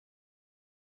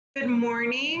Good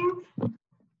morning.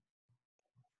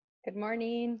 Good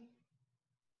morning.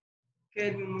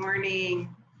 Good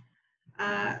morning.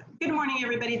 Good morning,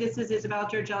 everybody. This is Isabel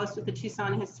Georgelis with the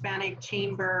Tucson Hispanic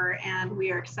Chamber, and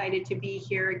we are excited to be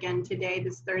here again today,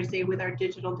 this Thursday, with our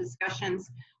digital discussions.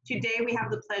 Today, we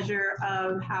have the pleasure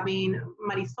of having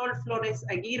Marisol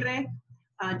Flores-Aguirre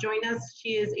join us.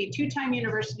 She is a two-time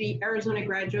University Arizona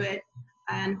graduate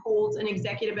and holds an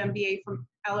executive MBA from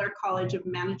Eller College of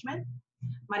Management.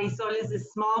 Marisol is a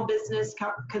small business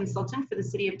consultant for the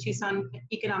City of Tucson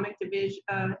Economic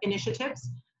Initiatives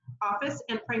Office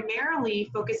and primarily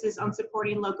focuses on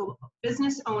supporting local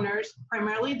business owners,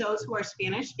 primarily those who are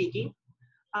Spanish speaking.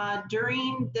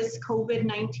 During this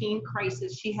COVID-19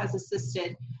 crisis, she has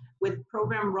assisted with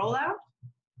program rollout,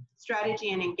 strategy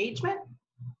and engagement,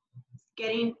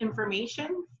 getting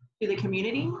information to the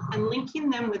community, and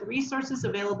linking them with resources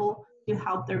available to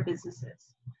help their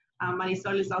businesses.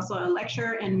 Marisol is also a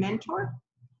lecturer and mentor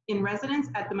in residence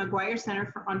at the McGuire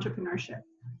Center for Entrepreneurship.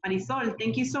 Marisol,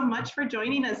 thank you so much for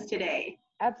joining us today.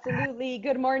 Absolutely.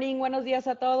 Good morning. Buenos días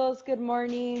a todos. Good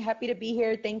morning. Happy to be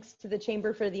here. Thanks to the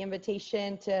Chamber for the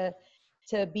invitation to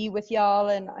be with y'all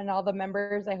and all the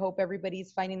members. I hope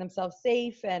everybody's finding themselves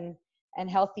safe and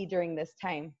healthy during this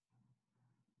time.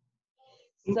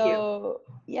 Thank you.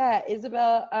 Yeah,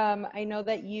 Isabel, I know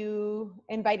that you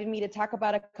invited me to talk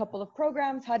about a couple of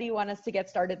programs. How do you want us to get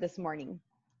started this morning?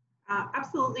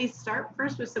 Absolutely. Start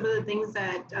first with some of the things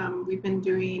that we've been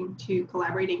doing to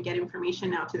collaborate and get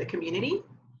information out to the community,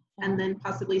 and then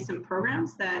possibly some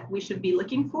programs that we should be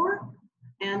looking for,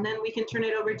 and then we can turn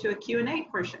it over to a Q&A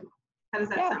portion. How does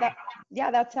that sound?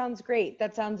 That sounds great.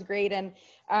 That sounds great. And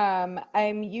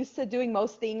I'm used to doing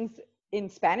most things in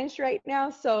Spanish right now,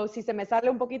 so si se me sale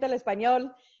un poquito el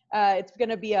español, it's going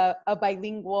to be a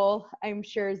bilingual, I'm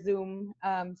sure, Zoom.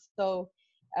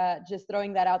 Just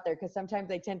throwing that out there, because sometimes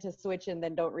I tend to switch and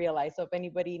then don't realize. So if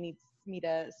anybody needs me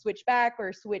to switch back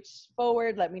or switch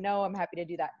forward, let me know. I'm happy to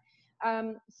do that.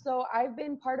 So I've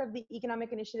been part of the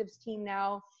Economic Initiatives team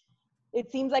now.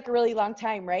 It seems like a really long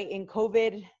time, right? In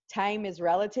COVID, time is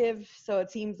relative. So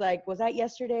it seems like, was that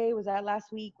yesterday? Was that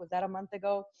last week? Was that a month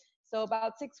ago? So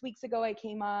about 6 weeks ago, I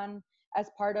came on as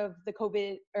part of the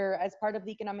as part of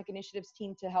the Economic Initiatives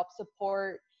team to help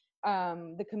support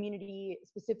the community,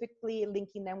 specifically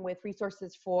linking them with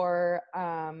resources for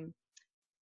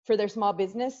their small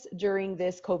business during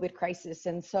this COVID crisis.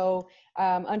 And so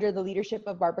under the leadership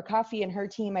of Barbara Coffey and her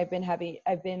team, I've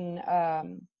been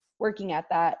working at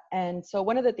that. And so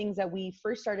one of the things that we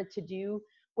first started to do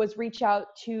was reach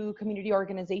out to community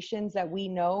organizations that we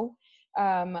know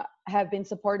have been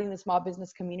supporting the small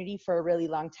business community for a really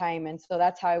long time. And so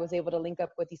that's how I was able to link up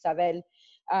with Isabel.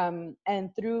 And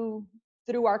through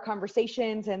our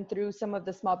conversations and through some of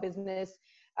the small business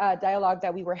dialogue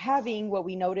that we were having, what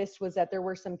we noticed was that there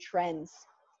were some trends,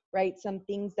 right? Some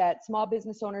things that small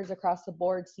business owners across the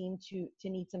board seem to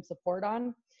need some support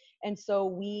on. And so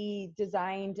we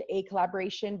designed a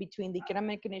collaboration between the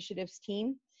Economic Initiatives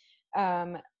team,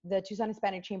 the Tucson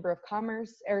Hispanic Chamber of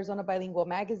Commerce, Arizona Bilingual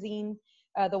Magazine,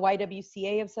 the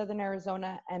YWCA of Southern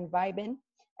Arizona, and Vibin.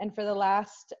 And for the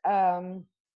last,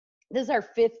 this is our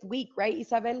 5th week, right,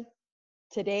 Isabel?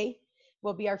 Today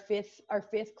will be our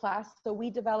fifth class. So we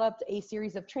developed a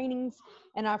series of trainings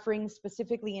and offerings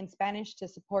specifically in Spanish to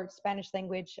support Spanish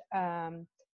language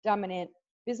dominant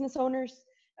business owners,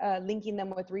 linking them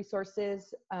with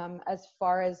resources as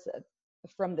far as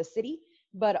from the city,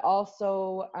 but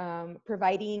also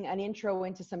providing an intro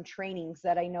into some trainings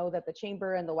that I know that the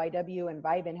Chamber and the YW and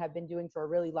Vibin have been doing for a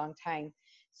really long time.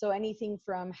 So anything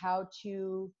from how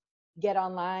to get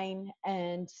online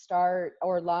and start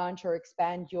or launch or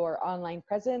expand your online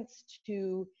presence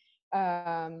to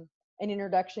an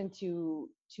introduction to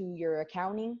your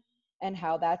accounting and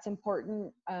how that's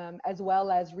important, as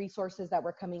well as resources that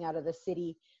were coming out of the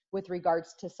city with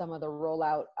regards to some of the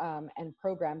rollout and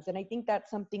programs. And I think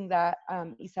that's something that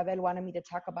Isabel wanted me to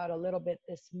talk about a little bit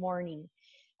this morning.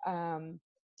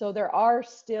 So there are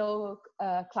still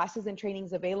classes and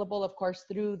trainings available, of course,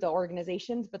 through the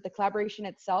organizations, but the collaboration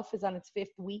itself is on its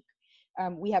 5th week.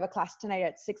 We have a class tonight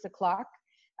at 6 o'clock.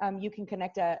 You can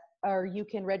you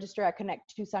can register at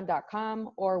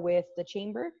connecttucson.com or with the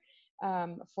Chamber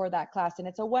for that class. And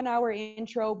it's a 1-hour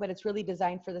intro, but it's really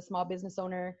designed for the small business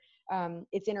owner.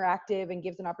 It's interactive and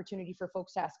gives an opportunity for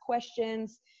folks to ask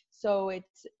questions. So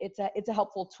it's a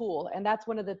helpful tool. And that's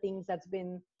one of the things that's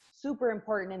been super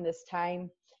important in this time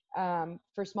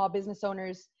for small business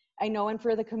owners, I know, and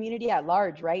for the community at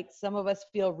large, right? Some of us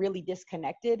feel really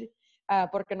disconnected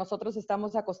porque nosotros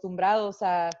estamos acostumbrados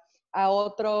a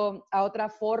otra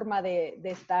forma de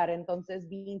estar. Entonces,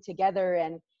 being together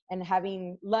and and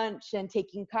having lunch and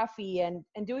taking coffee and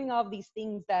doing all of these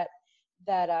things that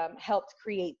helped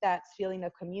create that feeling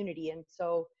of community. And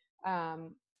so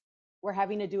we're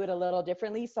having to do it a little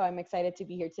differently. So I'm excited to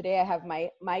be here today. I have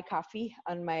my coffee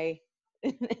on my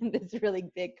in this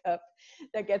really big cup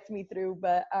that gets me through.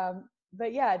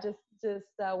 But yeah, just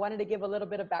wanted to give a little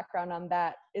bit of background on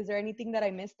that. Is there anything that I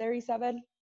missed there, Isabel?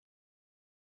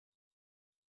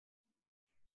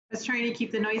 I was trying to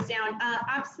keep the noise down.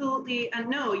 Absolutely.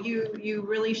 No, you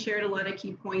really shared a lot of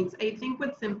key points. I think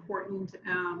what's important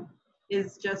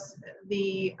is just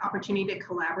the opportunity to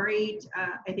collaborate.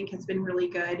 I think has been really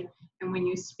good. And when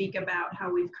you speak about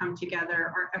how we've come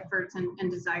together, our efforts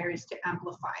and desires to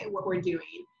amplify what we're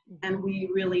doing, and we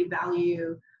really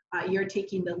value you're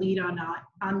taking the lead on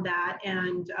that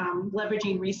and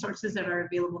leveraging resources that are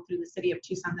available through the city of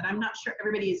Tucson that I'm not sure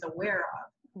everybody is aware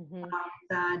of.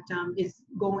 That is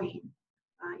going.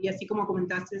 Y así como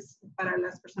comentaste, para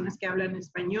las personas que hablan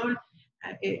español,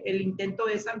 el intento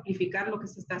es amplificar lo que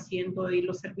se está haciendo y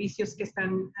los servicios que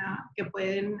están, que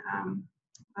pueden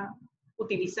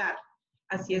utilizar.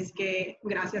 Así es que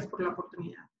gracias por la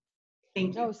oportunidad.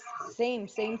 Thank you. No,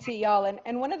 same to y'all.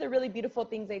 And one of the really beautiful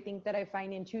things I think that I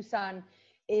find in Tucson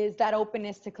is that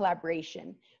openness to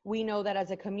collaboration. We know that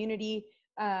as a community,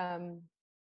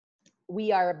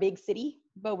 we are a big city,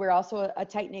 but we're also a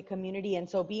tight-knit community. And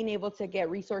so being able to get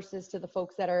resources to the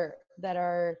folks that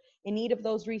are in need of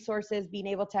those resources, being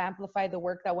able to amplify the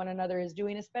work that one another is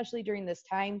doing, especially during this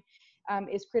time,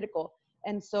 is critical.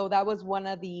 And so that was one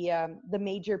of the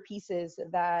major pieces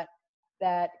that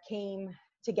came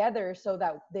together so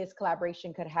that this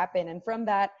collaboration could happen. And from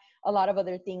that, a lot of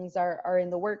other things are in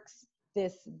the works,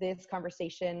 this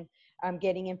conversation,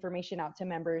 getting information out to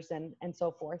members and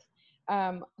so forth.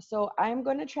 So I'm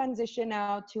going to transition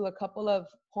now to a couple of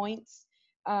points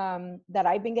that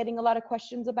I've been getting a lot of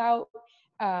questions about.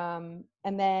 And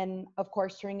then, of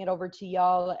course, turning it over to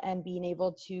y'all and being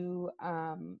able to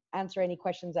answer any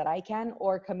questions that I can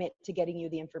or commit to getting you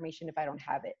the information if I don't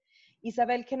have it.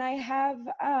 Isabel, can I have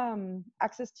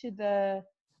access to the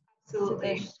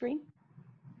screen?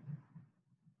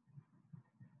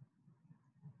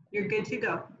 You're good to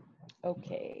go.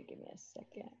 Okay, give me a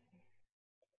second.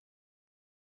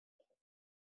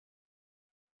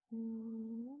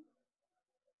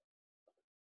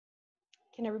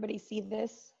 Can everybody see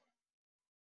this?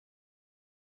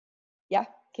 Yeah,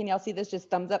 can y'all see this?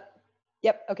 Just thumbs up.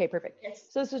 Yep, okay, perfect. Yes.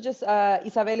 So this was just,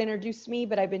 Isabel introduced me,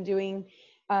 but I've been doing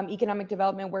economic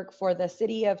development work for the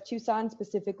city of Tucson,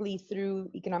 specifically through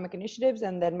economic initiatives.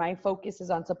 And then my focus is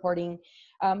on supporting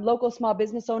local small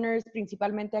business owners,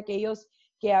 principalmente aquellos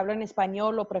que hablan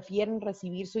español o prefieren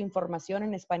recibir su información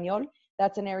en español.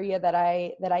 That's an area that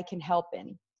I can help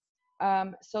in.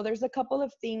 So there's a couple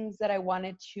of things that I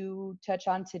wanted to touch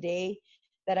on today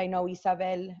that I know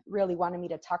Isabel really wanted me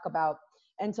to talk about.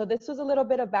 And so this was a little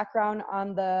bit of background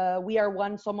on the We Are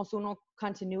One, Somos Uno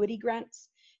continuity grants.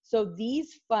 So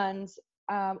these funds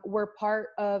were part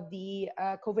of the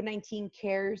COVID-19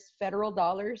 CARES federal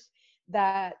dollars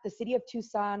that the city of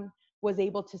Tucson was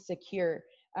able to secure.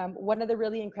 One of the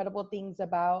really incredible things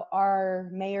about our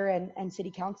mayor and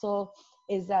city council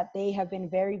is that they have been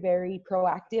very, very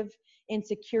proactive in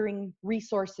securing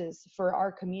resources for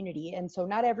our community. And so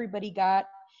not everybody got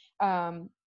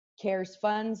CARES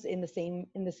funds in the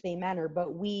same manner,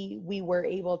 but we were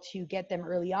able to get them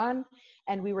early on,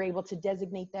 and we were able to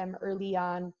designate them early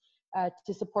on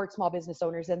to support small business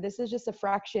owners. And this is just a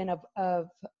fraction of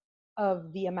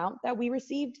the amount that we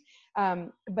received,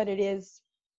 but it is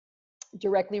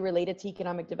directly related to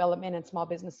economic development and small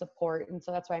business support. And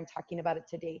so that's why I'm talking about it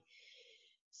today.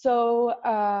 So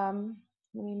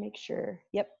let me make sure.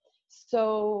 Yep.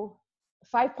 So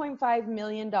 $5.5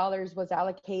 million was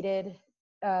allocated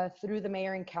through the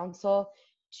mayor and council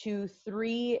to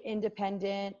 3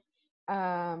 independent,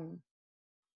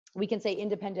 we can say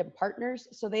independent partners.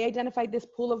 So they identified this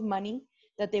pool of money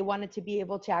that they wanted to be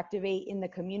able to activate in the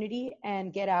community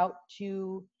and get out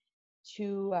to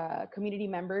community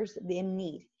members in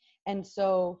need. And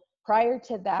so prior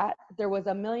to that, there was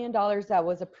 $1 million that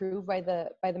was approved by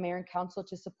the mayor and council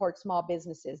to support small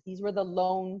businesses. These were the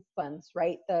loan funds,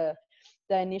 right? The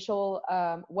initial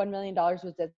 $1 million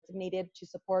was designated to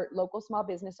support local small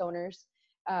business owners.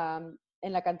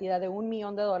 En la cantidad de $1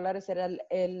 million era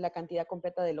la cantidad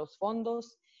completa de los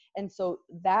fondos. And so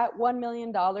that $1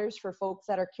 million, for folks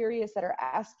that are curious, that are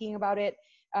asking about it,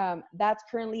 that's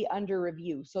currently under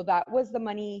review. So that was the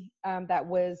money that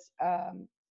was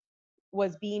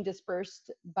being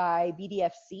dispersed by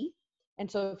BDFC. And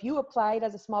so if you applied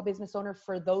as a small business owner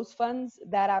for those funds,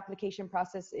 that application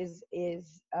process is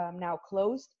now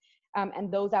closed.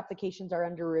 and those applications are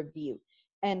under review.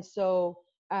 And so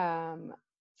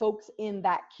folks in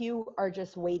that queue are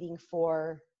just waiting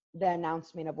for the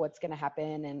announcement of what's going to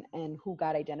happen and who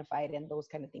got identified and those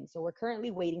kind of things. So we're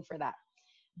currently waiting for that.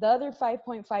 The other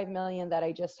 5.5 million that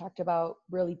I just talked about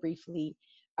really briefly,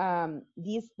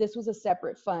 this was a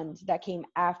separate fund that came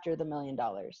after the $1 million.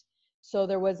 So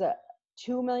there was a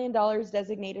 $2 million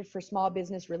designated for small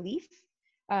business relief,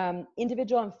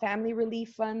 individual and family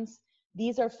relief funds.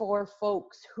 These are for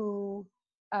folks who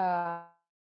either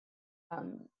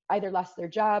lost their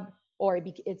job or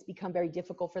it's become very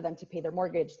difficult for them to pay their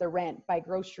mortgage, their rent, buy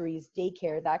groceries,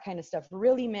 daycare, that kind of stuff,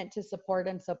 really meant to support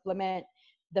and supplement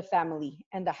the family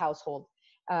and the household.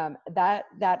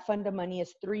 That fund of money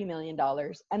is $3 million.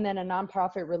 And then a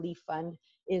nonprofit relief fund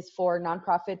is for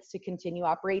nonprofits to continue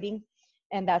operating,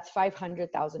 and that's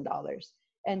 $500,000.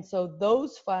 And so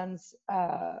those funds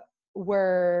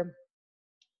were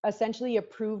essentially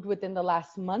approved within the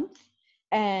last month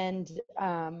and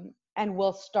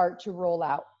will start to roll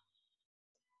out.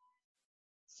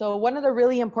 So one of the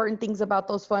really important things about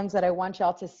those funds that I want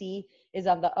y'all to see is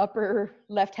on the upper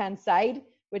left-hand side,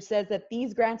 which says that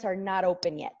these grants are not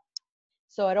open yet.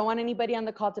 So I don't want anybody on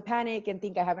the call to panic and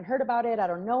think I haven't heard about it. I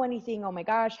don't know anything. Oh my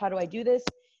gosh, how do I do this?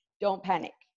 Don't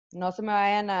panic. No se me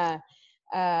vayan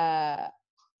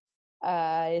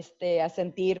a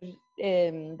sentir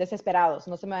desesperados.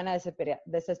 No se me van a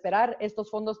desesperar. Estos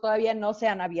fondos todavía no se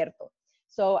han abierto.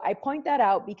 So I point that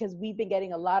out because we've been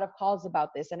getting a lot of calls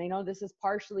about this. And I know this is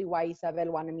partially why Isabel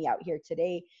wanted me out here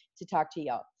today to talk to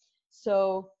y'all.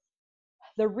 So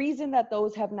the reason that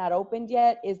those have not opened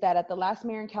yet is that at the last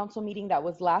mayor and council meeting that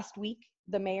was last week,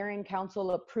 the mayor and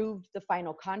council approved the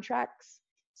final contracts.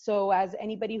 So as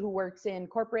anybody who works in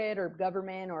corporate or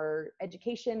government or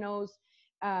education knows,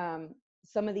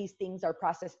 some of these things are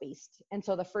process-based. And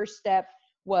so the first step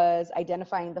was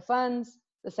identifying the funds.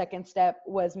 The second step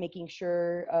was making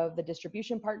sure of the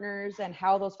distribution partners and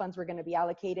how those funds were going to be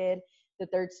allocated. The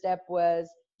third step was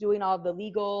doing all the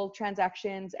legal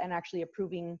transactions and actually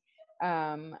approving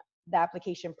the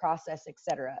application process, et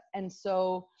cetera. And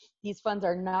so these funds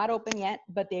are not open yet,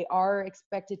 but they are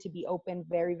expected to be open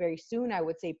very, very soon. I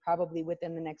would say probably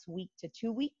within the next week to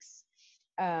 2 weeks.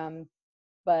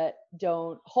 But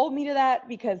don't hold me to that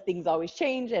because things always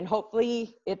change and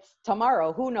hopefully it's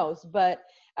tomorrow, who knows, but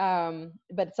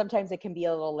sometimes it can be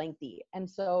a little lengthy. And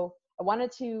so I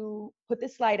wanted to put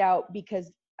this slide out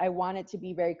because I want it to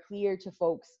be very clear to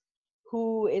folks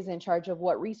who is in charge of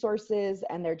what resources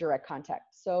and their direct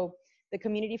contact. So the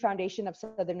Community Foundation of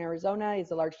Southern Arizona is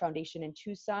a large foundation in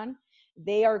Tucson.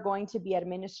 They are going to be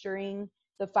administering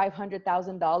the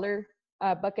 $500,000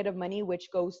 bucket of money,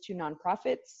 which goes to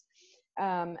nonprofits.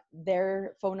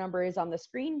 Their phone number is on the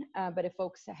screen, but if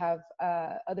folks have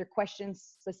other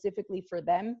questions specifically for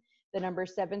them, the number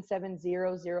is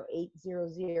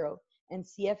 770-0800, and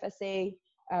CFSA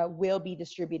will be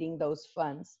distributing those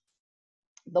funds.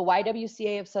 The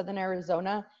YWCA of Southern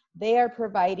Arizona, they are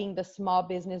providing the small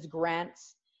business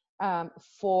grants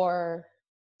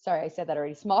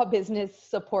small business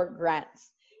support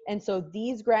grants. And so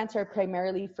these grants are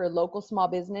primarily for local small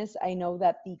business. I know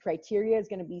that the criteria is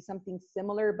going to be something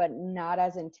similar, but not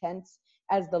as intense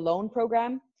as the loan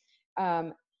program.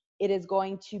 It is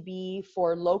going to be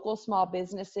for local small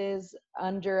businesses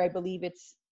under, I believe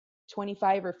it's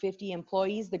 25 or 50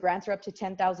 employees. The grants are up to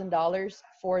 $10,000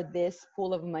 for this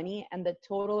pool of money, and the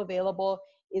total available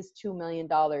is $2 million.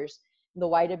 The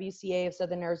YWCA of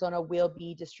Southern Arizona will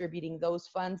be distributing those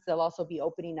funds. They'll also be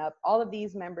opening up, all of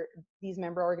these member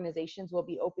organizations will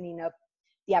be opening up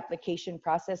the application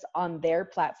process on their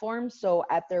platforms. So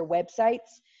at their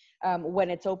websites, when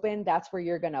it's open, that's where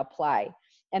you're going to apply.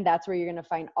 And that's where you're going to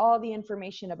find all the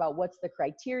information about what's the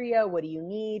criteria, what do you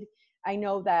need. I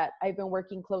know that I've been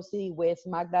working closely with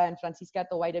Magda and Francisca at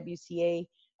the YWCA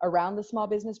around the small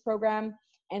business program.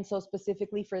 And so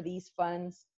specifically for these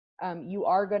funds, you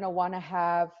are going to want to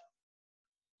have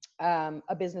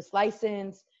a business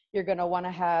license. You're going to want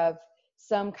to have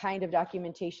some kind of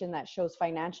documentation that shows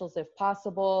financials if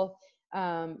possible.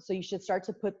 So you should start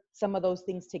to put some of those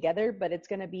things together, but it's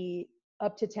going to be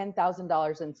up to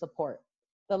 $10,000 in support.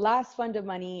 The last fund of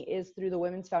money is through the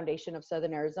Women's Foundation of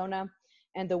Southern Arizona.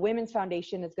 And the Women's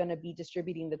Foundation is going to be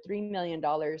distributing the $3 million,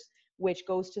 which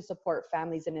goes to support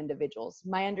families and individuals.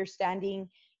 My understanding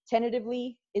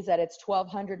tentatively is that it's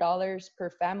 $1,200 per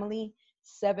family,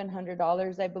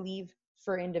 $700, I believe,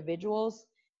 for individuals.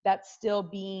 That's still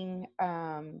being,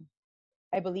 I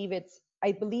believe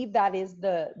that is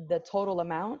the total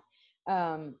amount.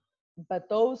 But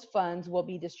those funds will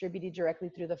be distributed directly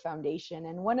through the foundation.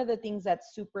 And one of the things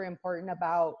that's super important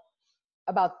about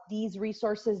about these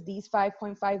resources, these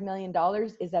 $5.5 million,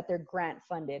 is that they're grant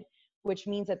funded, which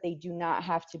means that they do not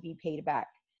have to be paid back.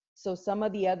 So some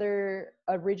of the other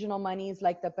original monies,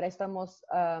 like the préstamos,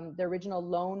 the original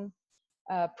loan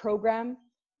program,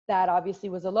 that obviously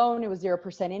was a loan, it was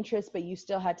 0% interest, but you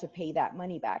still had to pay that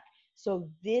money back. So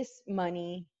this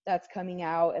money that's coming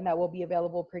out and that will be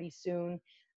available pretty soon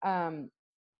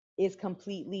is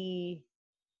completely,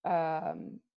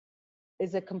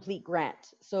 is a complete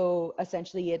grant. So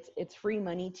essentially it's free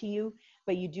money to you,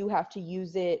 but you do have to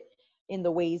use it in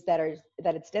the ways that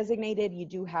it's designated. You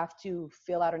do have to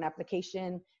fill out an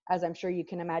application. As I'm sure you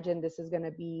can imagine, this is going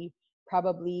to be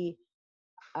probably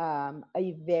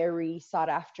a very sought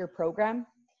after program,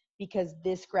 because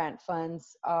this grant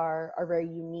funds are very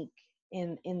unique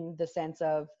in the sense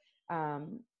of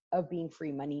being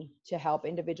free money to help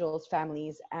individuals,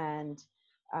 families, and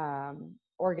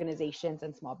organizations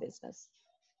and small business.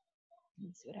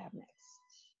 Let's see what I have next.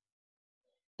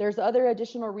 There's other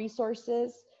additional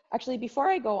resources. Actually, before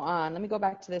I go on, let me go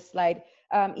back to this slide.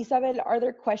 Isabel, are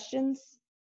there questions?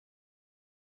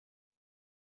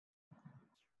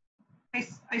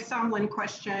 I saw one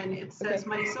question. It says,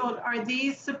 okay. Marisol, are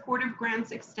these supportive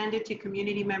grants extended to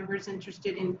community members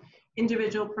interested in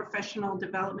individual professional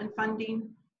development funding?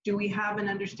 Do we have an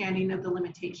understanding of the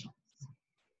limitations?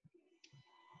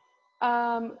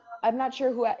 I'm not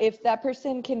sure if that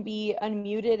person can be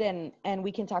unmuted and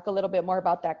we can talk a little bit more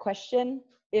about that question.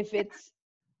 If it's...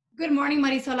 Good morning,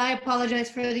 Marisol. I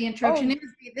apologize for the interruption.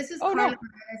 This is Carla.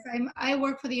 No. I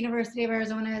work for the University of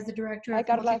Arizona as the director. Hi,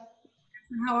 Carla.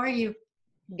 How are you?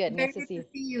 Good. Very nice to see you.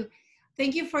 You.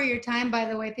 Thank you for your time, by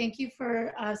the way. Thank you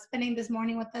for spending this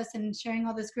morning with us and sharing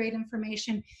all this great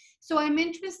information. So I'm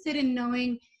interested in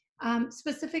knowing,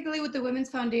 specifically with the Women's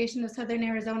Foundation of Southern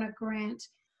Arizona grant,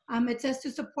 it says to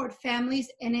support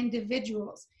families and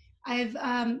individuals. I've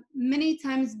many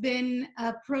times been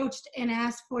approached and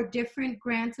asked for different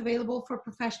grants available for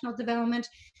professional development,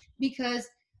 because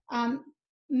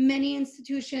many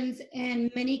institutions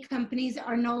and many companies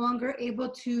are no longer able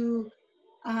to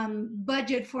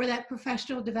budget for that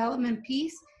professional development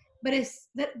piece. But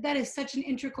that is such an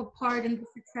integral part in the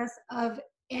success of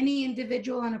any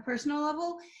individual on a personal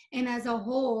level and as a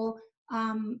whole,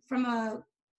 from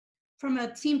a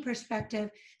team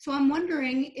perspective. So I'm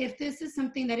wondering if this is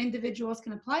something that individuals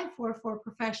can apply for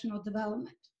professional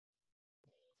development.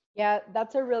 Yeah,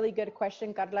 that's a really good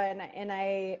question, Carla, and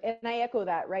I echo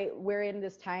that. Right, we're in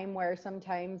this time where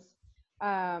sometimes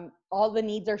all the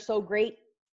needs are so great,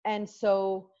 and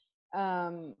so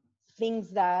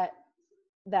things that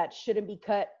shouldn't be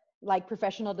cut, like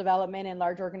professional development in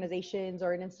large organizations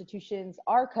or in institutions,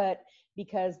 are cut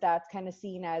because that's kind of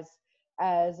seen as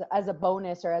a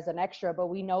bonus or as an extra. But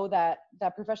we know that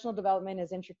professional development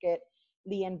is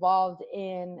intricately involved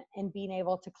in being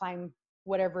able to climb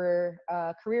whatever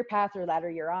career path or ladder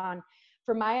you're on.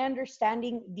 From my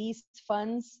understanding, these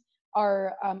funds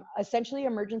are essentially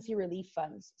emergency relief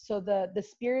funds. So the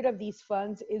spirit of these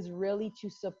funds is really to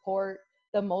support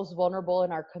the most vulnerable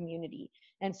in our community.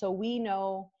 And so we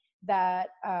know that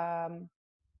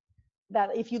that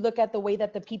if you look at the way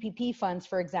that the PPP funds,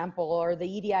 for example, or the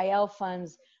EDIL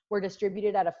funds were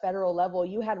distributed at a federal level,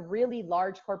 you had really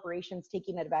large corporations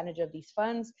taking advantage of these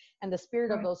funds, and the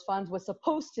spirit of those funds was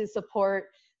supposed to support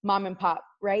mom and pop,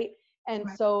 right? And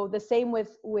so the same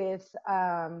with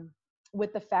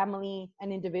the family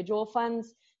and individual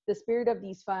funds, the spirit of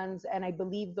these funds, and I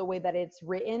believe the way that it's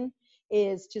written,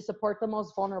 is to support the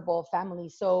most vulnerable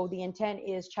families. So the intent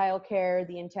is childcare,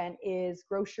 the intent is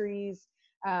groceries,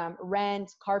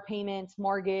 rent, car payments,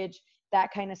 mortgage,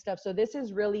 that kind of stuff. So this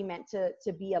is really meant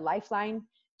to be a lifeline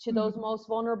to those most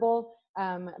vulnerable,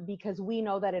 because we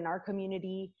know that in our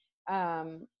community,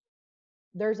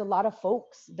 there's a lot of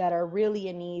folks that are really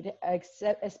in need,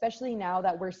 especially now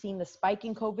that we're seeing the spike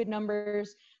in COVID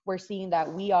numbers. We're seeing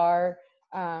that we are,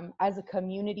 as a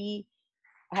community,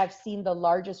 have seen the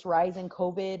largest rise in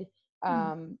COVID,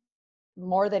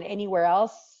 more than anywhere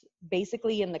else,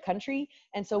 basically in the country.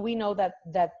 And so we know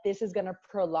that this is going to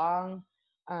prolong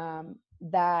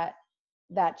that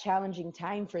challenging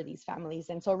time for these families.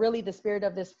 And so really the spirit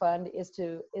of this fund is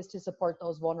to support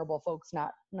those vulnerable folks,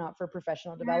 not for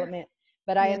professional development.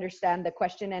 But I understand the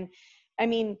question. And I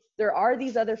mean, there are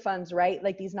these other funds, right?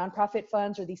 Like these nonprofit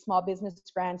funds or these small business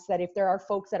grants, that if there are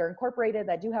folks that are incorporated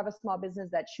that do have a small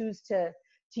business that choose to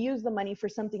use the money for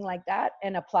something like that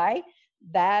and apply,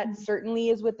 that certainly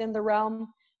is within the realm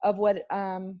of what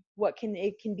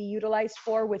it can be utilized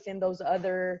for within those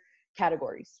other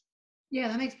categories. Yeah,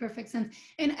 that makes perfect sense.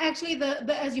 And actually,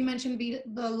 the as you mentioned,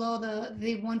 the law,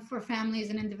 the one for families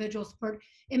and individual support,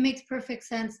 it makes perfect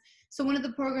sense. So one of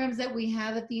the programs that we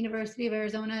have at the University of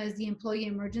Arizona is the Employee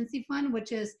Emergency Fund,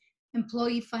 which is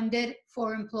employee funded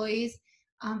for employees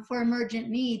for emergent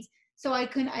needs. So I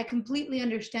completely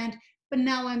understand. But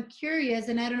now I'm curious,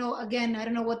 and I don't know. Again, I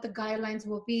don't know what the guidelines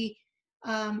will be.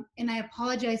 And I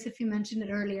apologize if you mentioned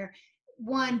it earlier.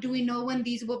 One, do we know when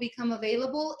these will become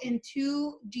available? And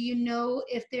two, do you know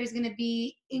if there's going to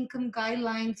be income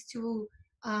guidelines to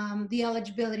the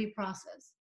eligibility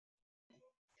process?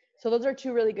 So those are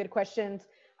two really good questions.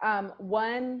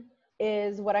 One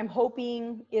is what I'm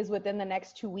hoping is within the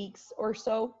next 2 weeks or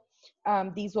so,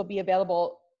 these will be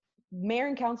available. Mayor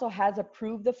and council has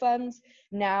approved the funds.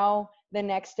 Now the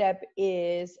next step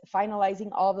is finalizing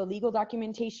all the legal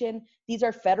documentation. These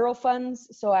are federal funds.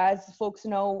 So as folks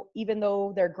know, even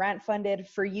though they're grant funded,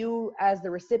 for you as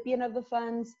the recipient of the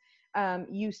funds,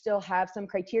 you still have some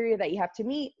criteria that you have to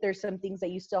meet. There's some things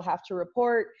that you still have to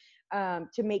report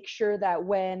to make sure that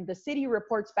when the city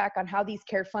reports back on how these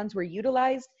care funds were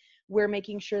utilized, we're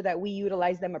making sure that we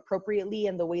utilize them appropriately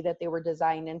in the way that they were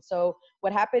designed. And so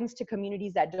what happens to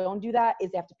communities that don't do that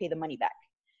is they have to pay the money back.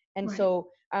 And Right. so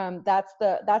that's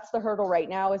the hurdle right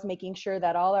now, is making sure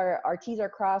that all our T's are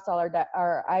crossed, all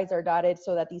our I's are dotted,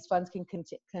 so that these funds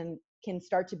can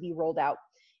start to be rolled out.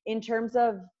 In terms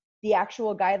of the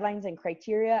actual guidelines and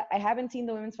criteria, I haven't seen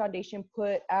the Women's Foundation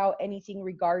put out anything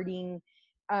regarding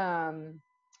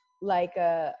like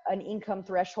an income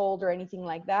threshold or anything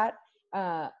like that.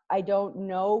 I don't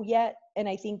know yet, and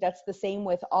I think that's the same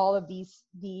with all of these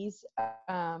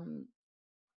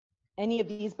any of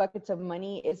these buckets of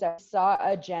money. Is I saw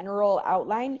a general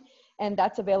outline, and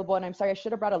that's available. And I'm sorry, I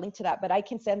should have brought a link to that, but I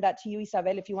can send that to you,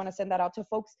 Isabel, if you want to send that out to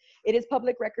folks. It is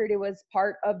public record. It was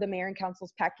part of the mayor and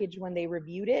council's package when they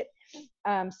reviewed it,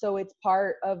 so it's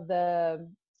part of the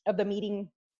meeting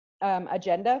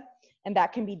agenda. And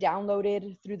that can be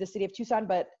downloaded through the city of Tucson,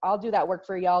 but I'll do that work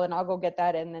for y'all, and I'll go get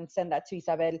that and then send that to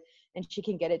Isabel, and she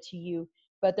can get it to you.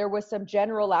 But there was some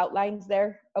general outlines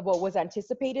there of what was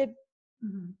anticipated.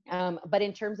 Mm-hmm. But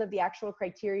in terms of the actual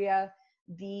criteria,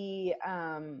 the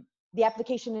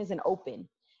application isn't open.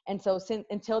 And so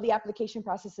until the application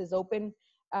process is open,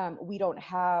 we don't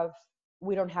have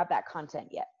that content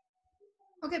yet.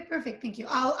 Okay, perfect. Thank you.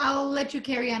 I'll let you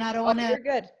carry on. I don't want to. You're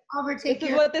good. Overtake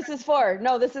this is what this is for.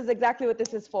 No, this is exactly what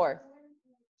this is for.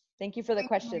 Thank you for the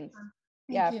questions.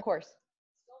 Yeah, of course.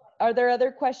 Are there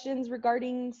other questions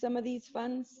regarding some of these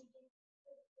funds?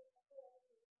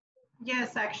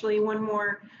 Yes, actually, one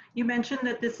more. You mentioned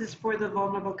that this is for the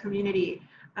vulnerable community.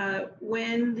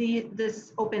 When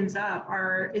this opens up,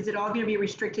 is it all going to be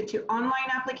restricted to online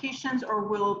applications, or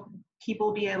will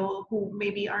people be able, who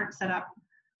maybe aren't set up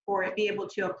for it, be able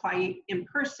to apply in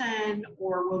person,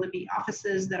 or will it be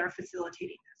offices that are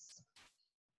facilitating this?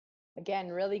 Again,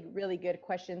 really, really good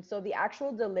question. So the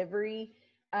actual delivery,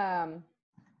 I'm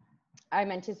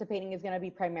anticipating is going to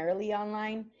be primarily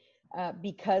online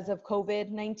because of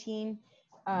COVID-19.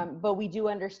 But we do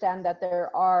understand that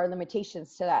there are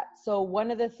limitations to that. So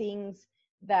one of the things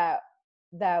that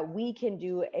we can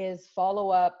do is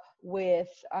follow up with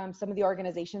some of the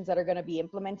organizations that are going to be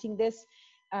implementing this,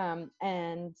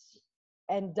 and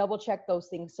double check those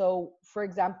things. So for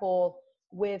example,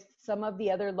 with some of the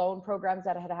other loan programs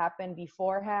that had happened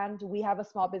beforehand, we have a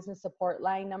small business support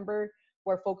line number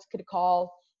where folks could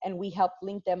call, and we help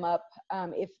link them up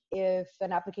if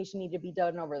an application needed to be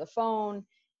done over the phone,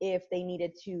 if they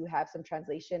needed to have some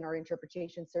translation or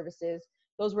interpretation services.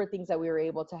 Those were things that we were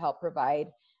able to help provide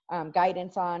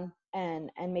guidance on,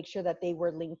 and make sure that they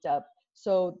were linked up.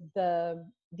 So the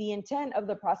intent of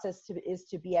the process is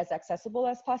to be as accessible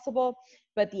as possible,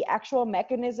 but the actual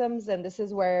mechanisms, and this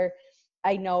is where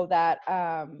I know that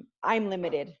I'm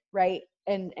limited, right?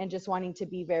 And just wanting to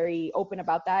be very open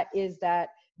about that, is that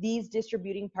these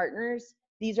distributing partners,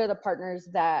 these are the partners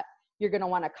that you're going to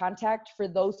want to contact for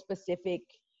those specific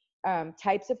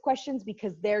types of questions,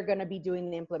 because they're going to be doing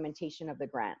the implementation of the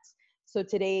grants. So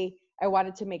today I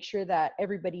wanted to make sure that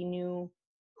everybody knew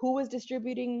who was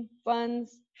distributing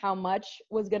funds, how much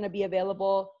was going to be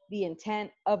available, the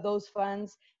intent of those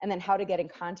funds, and then how to get in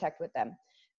contact with them.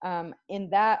 On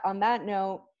that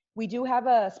note, we do have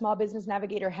a small business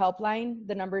navigator helpline.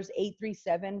 The number is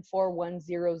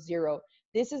 837-4100.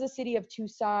 This is a City of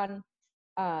Tucson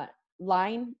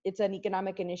line. It's an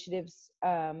economic initiatives.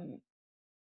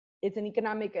 It's an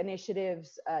economic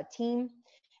initiatives team.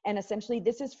 And essentially,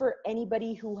 this is for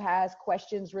anybody who has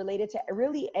questions related to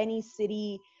really any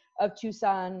City of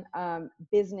Tucson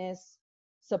business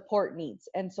support needs.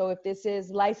 And so if this is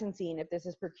licensing, if this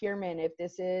is procurement, if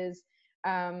this is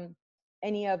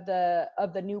any of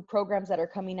the new programs that are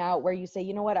coming out where you say,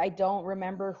 you know what, I don't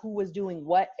remember who was doing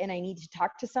what and I need to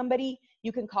talk to somebody,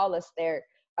 you can call us there.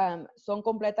 Son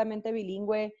completamente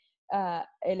bilingüe,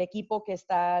 el equipo que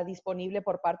está disponible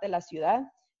por parte de la ciudad,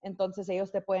 entonces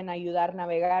ellos te pueden ayudar a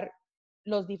navegar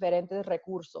los diferentes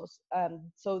recursos.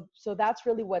 So that's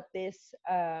really what this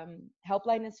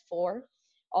helpline is for.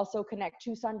 Also,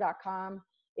 connecttucson.com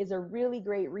is a really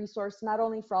great resource, not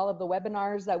only for all of the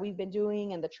webinars that we've been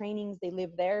doing and the trainings, they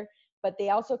live there, but they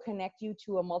also connect you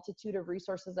to a multitude of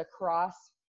resources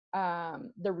across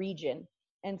the region.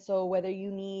 And so whether you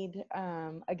need,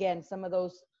 again, some of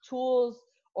those tools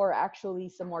or actually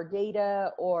some more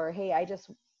data, or, hey,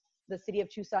 the city of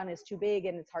Tucson is too big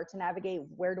and it's hard to navigate,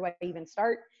 where do I even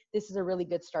start? This is a really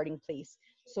good starting place.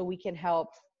 So we can help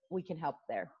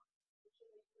there.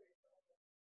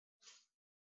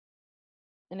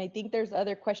 And I think there's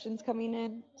other questions coming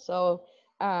in. So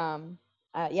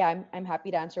yeah, I'm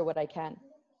happy to answer what I can.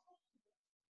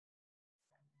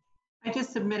 I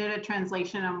just submitted a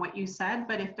translation on what you said,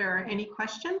 but if there are any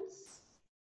questions.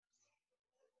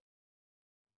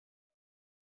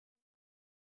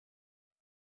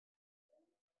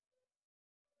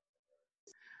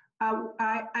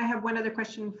 I have one other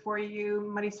question for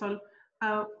you, Marisol.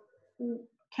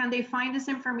 Can they find this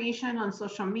information on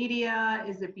social media?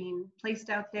 Is it being placed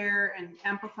out there and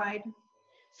amplified?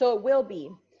 So it will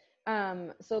be.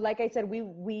 So like I said,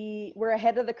 we're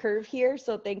ahead of the curve here.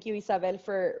 So thank you, Isabel,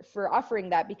 for offering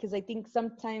that, because I think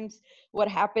sometimes what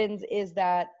happens is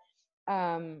that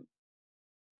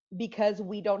because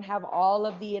we don't have all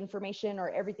of the information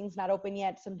or everything's not open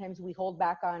yet, sometimes we hold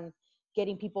back on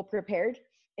getting people prepared.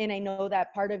 And I know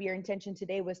that part of your intention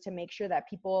today was to make sure that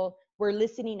people were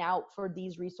listening out for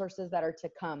these resources that are to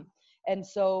come. And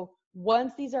so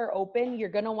once these are open, you're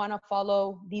going to want to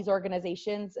follow these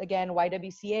organizations. Again,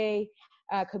 YWCA,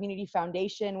 Community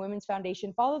Foundation, Women's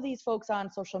Foundation. Follow these folks on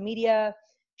social media,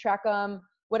 track them,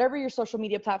 whatever your social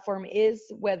media platform is,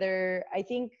 whether, I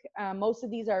think most of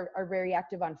these are very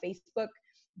active on Facebook,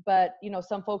 but you know,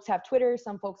 some folks have Twitter,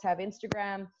 some folks have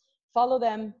Instagram. Follow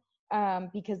them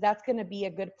because that's going to be a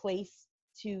good place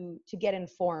to get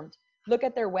informed. Look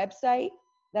at their website.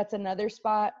 That's another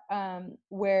spot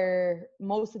where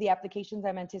most of the applications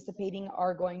I'm anticipating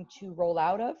are going to roll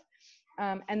out of.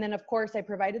 And then of course I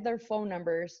provided their phone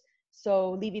numbers.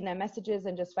 So leaving them messages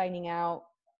and just finding out,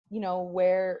 you know,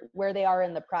 where they are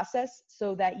in the process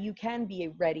so that you can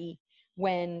be ready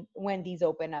when these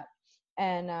open up.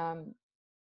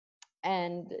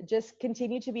 And just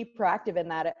continue to be proactive in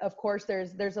that. Of course,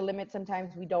 there's a limit.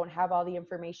 Sometimes we don't have all the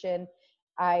information.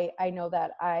 I know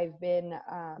that I've been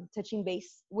touching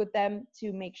base with them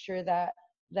to make sure that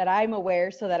I'm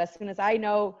aware, so that as soon as I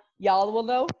know, y'all will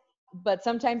know. But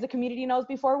sometimes the community knows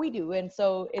before we do, and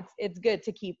so it's good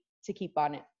to keep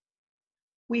on it.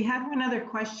 We have one other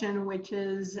question, which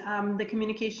is the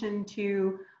communication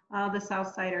to the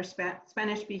South Side or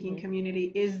Spanish-speaking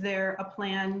community. Is there a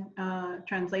planned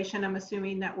translation, I'm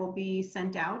assuming, that will be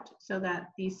sent out so that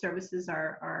these services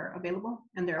are available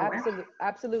and they're aware?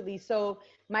 Absolutely. So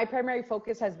my primary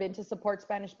focus has been to support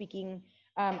Spanish-speaking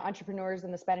entrepreneurs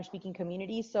in the Spanish-speaking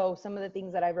community. So some of the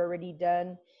things that I've already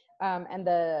done and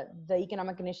the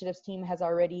Economic Initiatives team has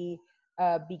already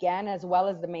began, as well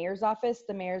as the mayor's office.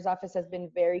 The mayor's office has been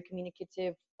very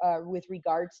communicative with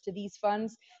regards to these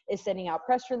funds, is sending out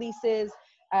press releases.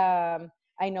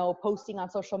 I know posting on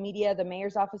social media. The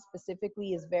mayor's office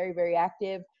specifically is very, very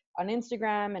active on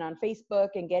Instagram and on Facebook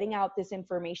and getting out this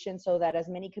information so that as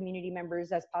many community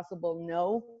members as possible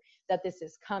know that this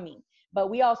is coming.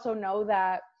 But we also know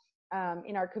that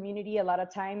in our community, a lot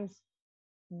of times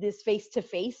this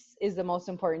face-to-face is the most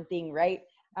important thing, right?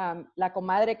 La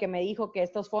comadre que me dijo que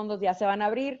estos fondos ya se van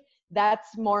a abrir,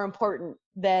 that's more important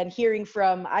than hearing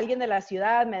from alguien de la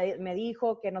ciudad me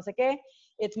dijo que no sé qué.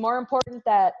 It's more important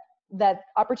that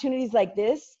opportunities like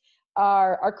this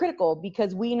are critical,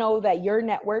 because we know that your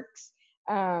networks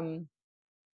are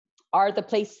the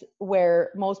place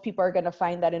where most people are going to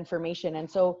find that information. And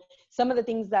so some of the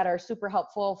things that are super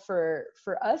helpful for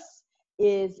us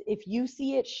is, if you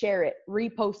see it, share it,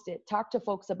 repost it, talk to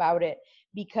folks about it,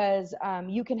 because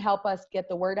you can help us get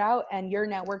the word out, and your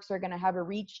networks are going to have a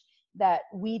reach that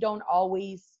we don't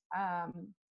always have.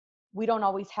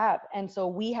 And so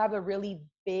we have a really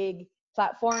big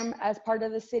platform as part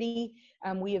of the city.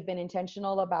 We have been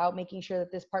intentional about making sure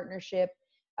that this partnership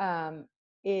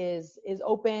is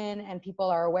open and people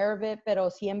are aware of it, pero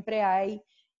siempre hay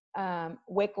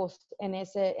huecos en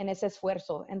ese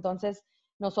esfuerzo. Entonces,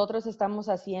 nosotros estamos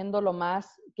haciendo lo más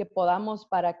que podamos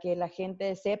para que la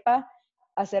gente sepa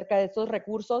acerca de estos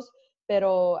recursos,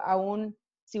 pero aún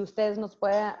si ustedes nos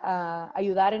pueden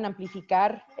ayudar en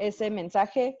amplificar ese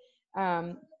mensaje,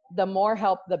 the more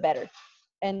help, the better.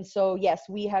 And so, yes,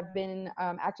 we have been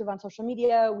active on social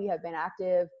media. We have been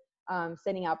active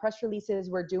sending out press releases.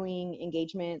 We're doing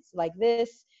engagements like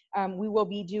this. We will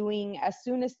be doing, as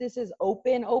soon as this is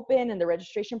open, and the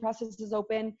registration process is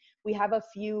open, we have a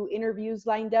few interviews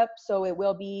lined up. So it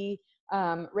will be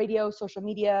radio, social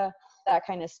media, that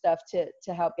kind of stuff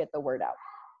to help get the word out.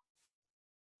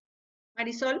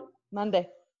 Marisol, Mande.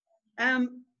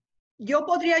 yo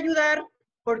podría ayudar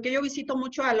porque yo visito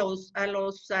mucho a los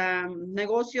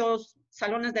negocios,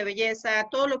 salones de belleza,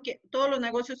 todos los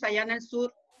negocios allá en el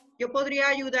sur. Yo podría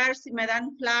ayudar si me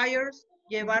dan flyers,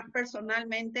 llevar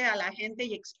personalmente a la gente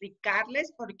y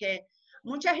explicarles, porque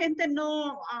mucha gente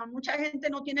no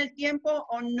tiene el tiempo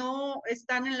o no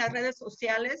están en las redes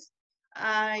sociales.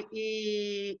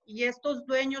 Y estos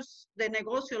dueños de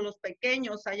negocios, los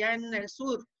pequeños allá en el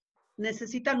sur,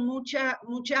 necesitan mucha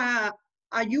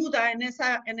ayuda en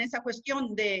esa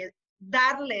cuestión de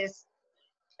darles,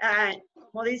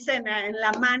 como dicen, en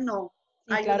la mano,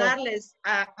 Sí, ayudarles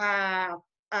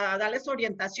a darles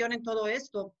orientación en todo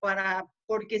esto,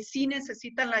 porque sí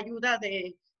necesitan la ayuda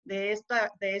de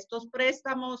estos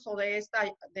préstamos o de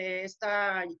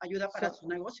esta ayuda para sus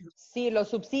negocios. Sí, los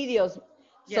subsidios.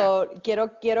 Yeah. So,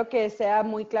 quiero que sea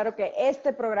muy claro que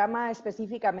este programa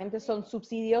específicamente son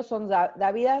subsidios, son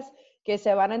dávidas que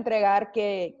se van a entregar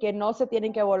que no se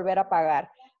tienen que volver a pagar.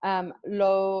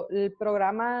 El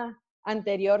programa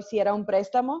anterior sí era un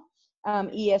préstamo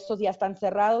y estos ya están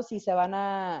cerrados y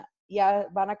ya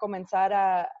van a comenzar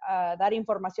a dar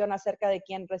información acerca de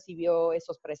quién recibió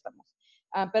esos préstamos.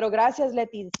 Pero gracias,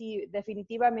 Leti. Sí,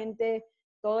 definitivamente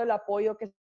todo el apoyo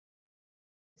que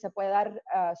se puede dar,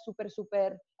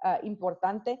 súper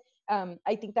importante.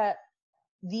 I think that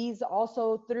these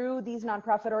also, through these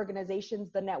nonprofit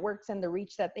organizations, the networks and the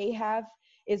reach that they have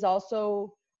is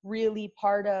also really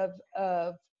part of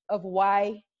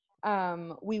why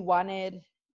we wanted,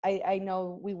 I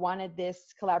know we wanted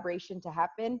this collaboration to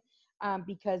happen,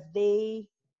 because they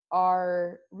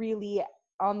are really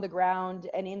on the ground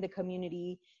and in the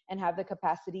community and have the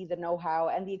capacity, the know-how,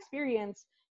 and the experience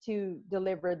to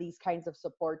deliver these kinds of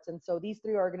supports. And so these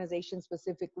three organizations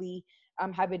specifically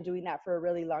have been doing that for a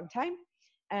really long time.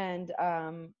 And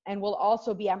we'll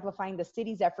also be amplifying the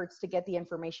city's efforts to get the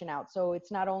information out. So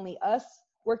it's not only us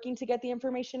working to get the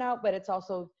information out, but it's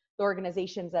also the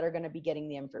organizations that are going to be getting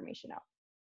the information out.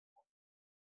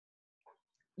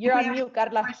 You're on mute,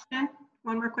 Carla.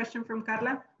 One more question from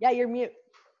Carla. Yeah, you're mute.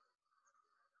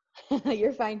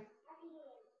 You're fine.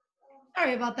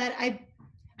 Sorry about that.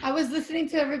 I was listening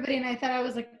to everybody and I thought I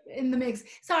was like in the mix.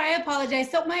 Sorry, I apologize.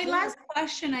 So my last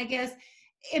question, I guess,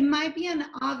 it might be an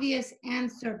obvious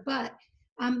answer, but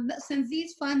since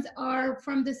these funds are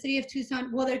from the city of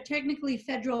Tucson, well, they're technically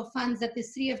federal funds that the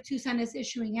city of Tucson is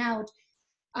issuing out.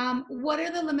 What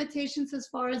are the limitations as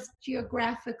far as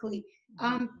geographically?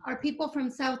 Are people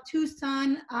from South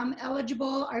Tucson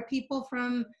eligible? Are people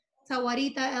from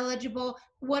Sahuarita eligible?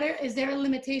 Is there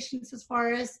limitations as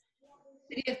far as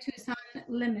city of Tucson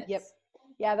limits? Yep.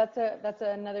 Yeah, that's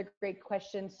another great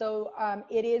question. So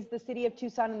it is the city of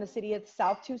Tucson and the city of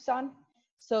South Tucson.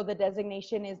 So the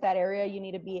designation is that area. You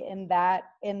need to be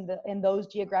in those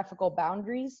geographical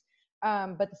boundaries.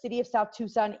 But the city of South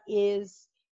Tucson is,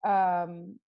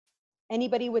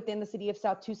 anybody within the city of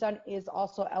South Tucson is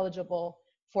also eligible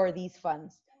for these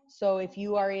funds. So if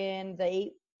you are in the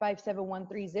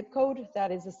 85713 zip code,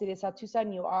 that is the city of South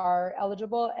Tucson, you are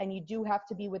eligible, and you do have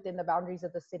to be within the boundaries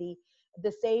of the city.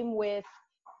 The same with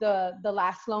the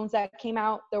last loans that came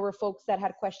out. There were folks that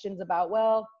had questions about,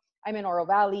 well, I'm in Oro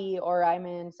Valley, or I'm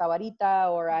in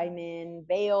Sahuarita, or I'm in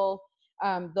Vail.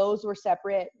 Those were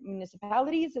separate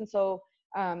municipalities, and so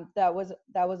that was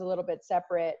a little bit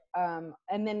separate.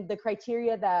 And then the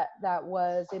criteria that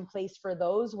was in place for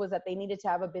those was that they needed to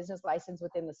have a business license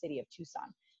within the city of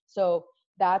Tucson. So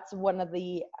that's one of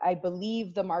the, I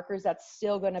believe, the markers that's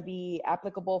still going to be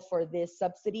applicable for this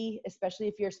subsidy, especially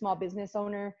if you're a small business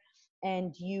owner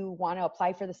and you want to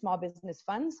apply for the small business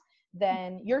funds.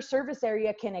 Then your service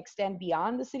area can extend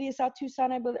beyond the city of South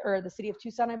Tucson, or the city of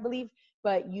Tucson, I believe,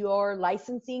 but your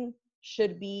licensing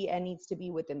should be and needs to be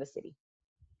within the city.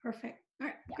 Perfect. All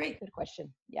right, Yeah, great. good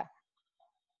question. Yeah.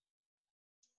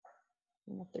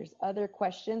 And if there's other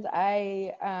questions,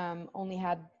 I only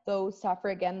had those to offer.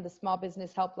 Again, the small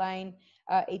business helpline,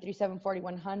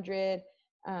 837-4100.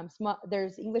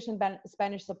 There's English and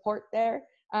Spanish support there.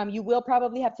 You will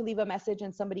probably have to leave a message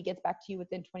and somebody gets back to you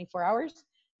within 24 hours.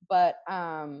 But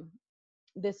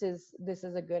this is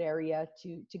a good area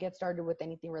to get started with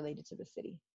anything related to the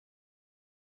city.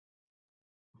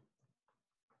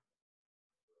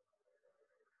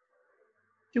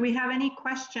 Do we have any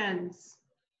questions?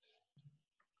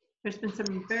 There's been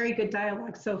some very good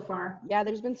dialogue so far. Yeah,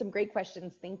 there's been some great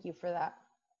questions. Thank you for that.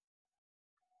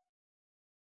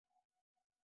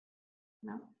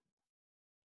 No.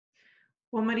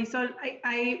 Well, Marisol,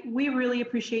 we really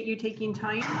appreciate you taking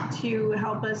time to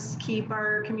help us keep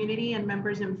our community and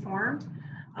members informed.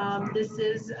 This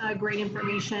is great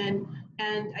information,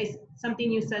 and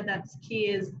something you said that's key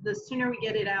is the sooner we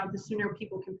get it out, the sooner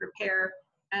people can prepare,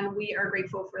 and we are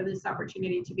grateful for this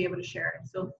opportunity to be able to share it.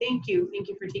 So thank you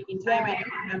for taking time,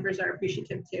 and our members are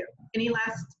appreciative too. Any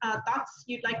last thoughts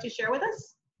you'd like to share with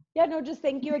us? Yeah, no, just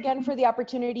thank you again for the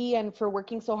opportunity and for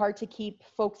working so hard to keep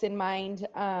folks in mind.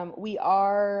 We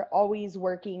are always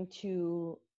working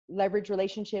to leverage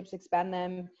relationships, expand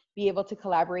them, be able to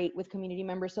collaborate with community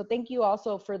members. So thank you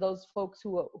also for those folks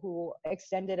who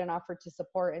extended an offer to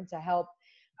support and to help.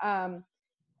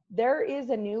 There is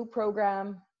a new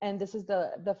program, and this is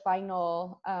the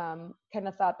final kind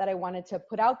of thought that I wanted to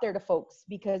put out there to folks,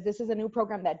 because this is a new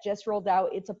program that just rolled out.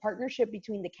 It's a partnership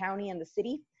between the county and the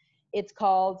city. It's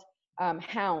called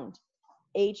Hound,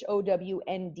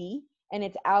 HOWND, and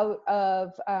it's out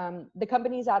of, the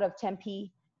company's out of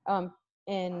Tempe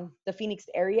in the Phoenix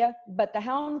area, but the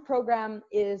Hound program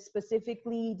is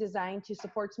specifically designed to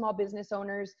support small business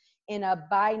owners in a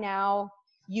buy now,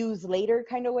 use later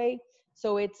kind of way.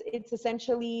 So it's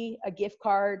essentially a gift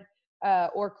card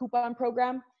or coupon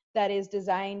program that is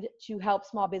designed to help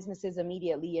small businesses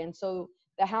immediately. And so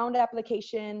the Hound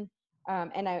application,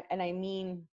 and I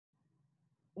mean,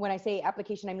 when I say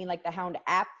application, I mean like the Hound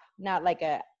app, not like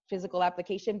a physical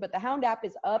application, but the Hound app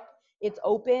is up, it's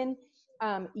open.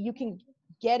 You can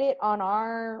get it on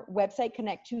our website,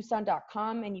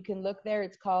 connecttucson.com, and you can look there.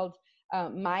 It's called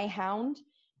My Hound.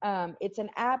 It's an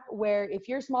app where if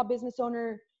you're a small business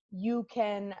owner, you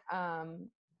can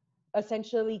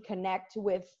essentially connect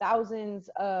with thousands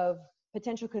of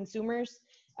potential consumers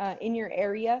in your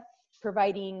area,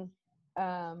 providing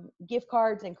gift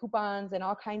cards and coupons and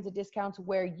all kinds of discounts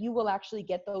where you will actually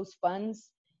get those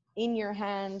funds in your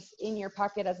hands, in your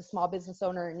pocket as a small business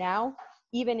owner now,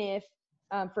 even if,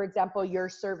 for example, your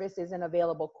service isn't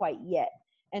available quite yet.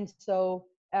 And so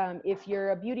if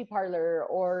you're a beauty parlor,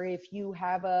 or if you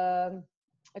have a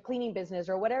cleaning business,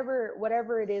 or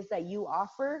whatever it is that you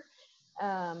offer,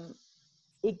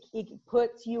 it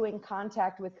puts you in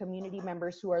contact with community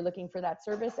members who are looking for that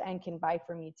service and can buy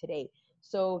from you today.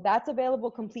 So that's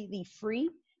available completely free.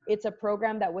 It's a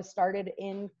program that was started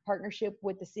in partnership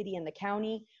with the city and the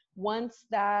county. Once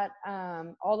that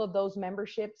all of those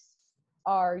memberships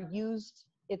are used,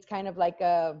 it's kind of like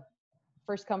a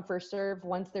first come, first serve.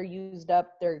 Once they're used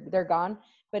up, they're gone.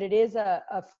 But it is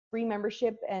a free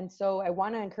membership. And so I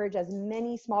want to encourage as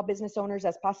many small business owners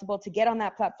as possible to get on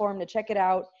that platform, to check it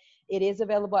out. It is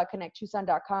available at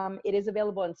connecttucson.com. It is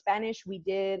available in Spanish. We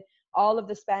did all of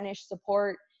the Spanish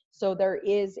support. So there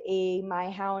is a My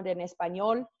Hound in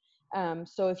Espanol.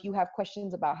 So if you have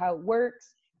questions about how it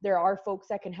works, there are folks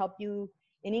that can help you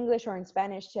in English or in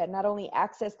Spanish to not only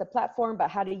access the platform, but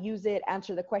how to use it,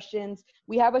 answer the questions.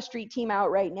 We have a street team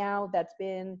out right now that's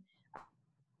been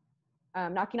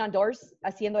knocking on doors,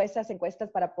 haciendo esas encuestas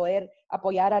para poder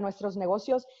apoyar a nuestros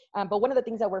negocios. But one of the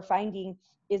things that we're finding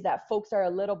is that folks are a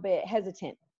little bit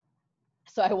hesitant.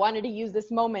 So I wanted to use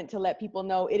this moment to let people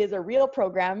know it is a real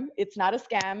program. It's not a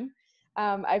scam.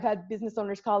 I've had business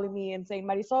owners calling me and saying,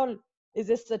 Marisol, is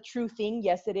this a true thing?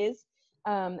 Yes, it is.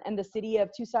 And the city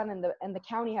of Tucson and the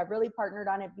county have really partnered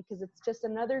on it, because it's just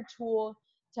another tool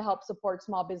to help support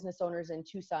small business owners in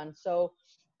Tucson. So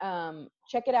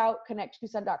check it out,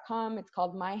 connecttucson.com. It's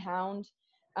called My Hound,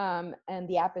 and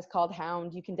the app is called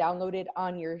Hound. You can download it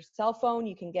on your cell phone.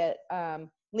 You can get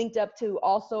linked up to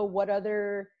also what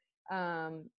other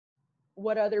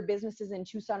businesses in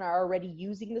Tucson are already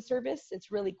using the service.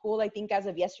 It's really cool. I think as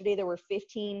of yesterday, there were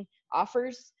 15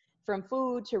 offers, from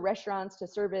food to restaurants to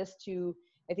service to,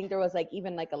 I think there was like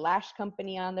even like a lash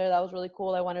company on there. That was really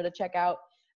cool. I wanted to check out.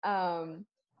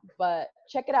 But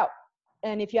check it out.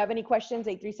 And if you have any questions,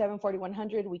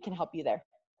 837-4100, we can help you there.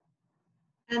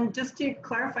 And just to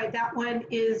clarify, that one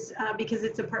is because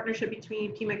it's a partnership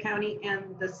between Pima County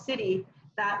and the city,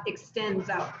 that extends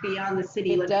out beyond the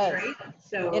city limits, right?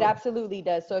 So it absolutely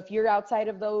does. So if you're outside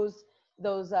of those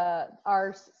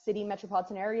our city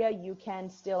metropolitan area, you can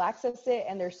still access it,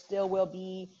 and there still will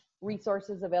be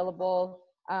resources available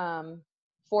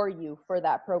for you for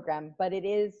that program. But it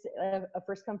is a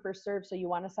first come, first serve. So you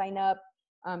want to sign up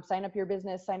your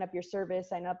business, sign up your service,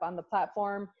 sign up on the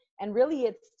platform. And really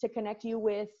it's to connect you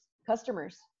with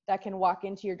customers that can walk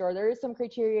into your door. There is some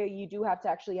criteria. You do have to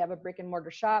actually have a brick and mortar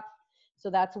shop. So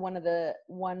that's one of the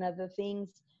things.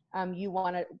 You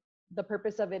want to the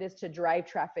purpose of it is to drive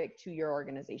traffic to your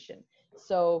organization.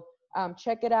 So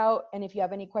check it out. And if you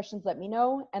have any questions, let me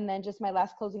know. And then just my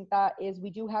last closing thought is we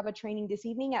do have a training this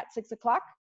evening at 6 o'clock.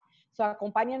 So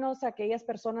acompáñanos a aquellas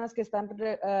personas que están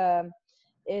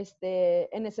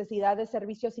en necesidad de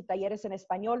servicios y talleres en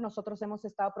español. Nosotros hemos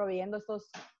estado proveyendo estos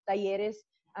talleres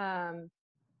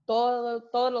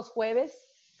todos los jueves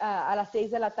a las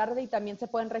 6 de la tarde, y también se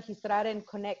pueden registrar en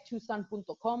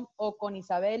connecttucson.com o con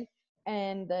Isabel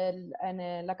en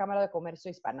la Cámara de Comercio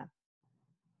Hispana.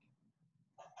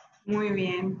 Muy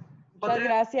bien. Muchas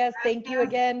gracias. Thank you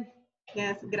again.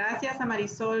 Yes. Gracias a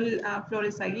Marisol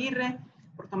Flores-Aguirre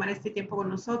por tomar este tiempo con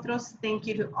nosotros. Thank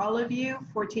you to all of you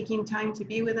for taking time to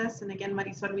be with us. And again,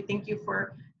 Marisol, we thank you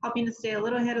for helping us stay a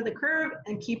little ahead of the curve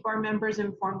and keep our members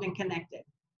informed and connected.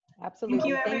 Absolutely. Thank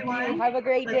you, everyone. Have a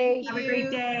great day. Have a great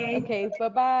day. Okay,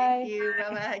 bye-bye. Thank you.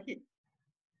 Bye-bye.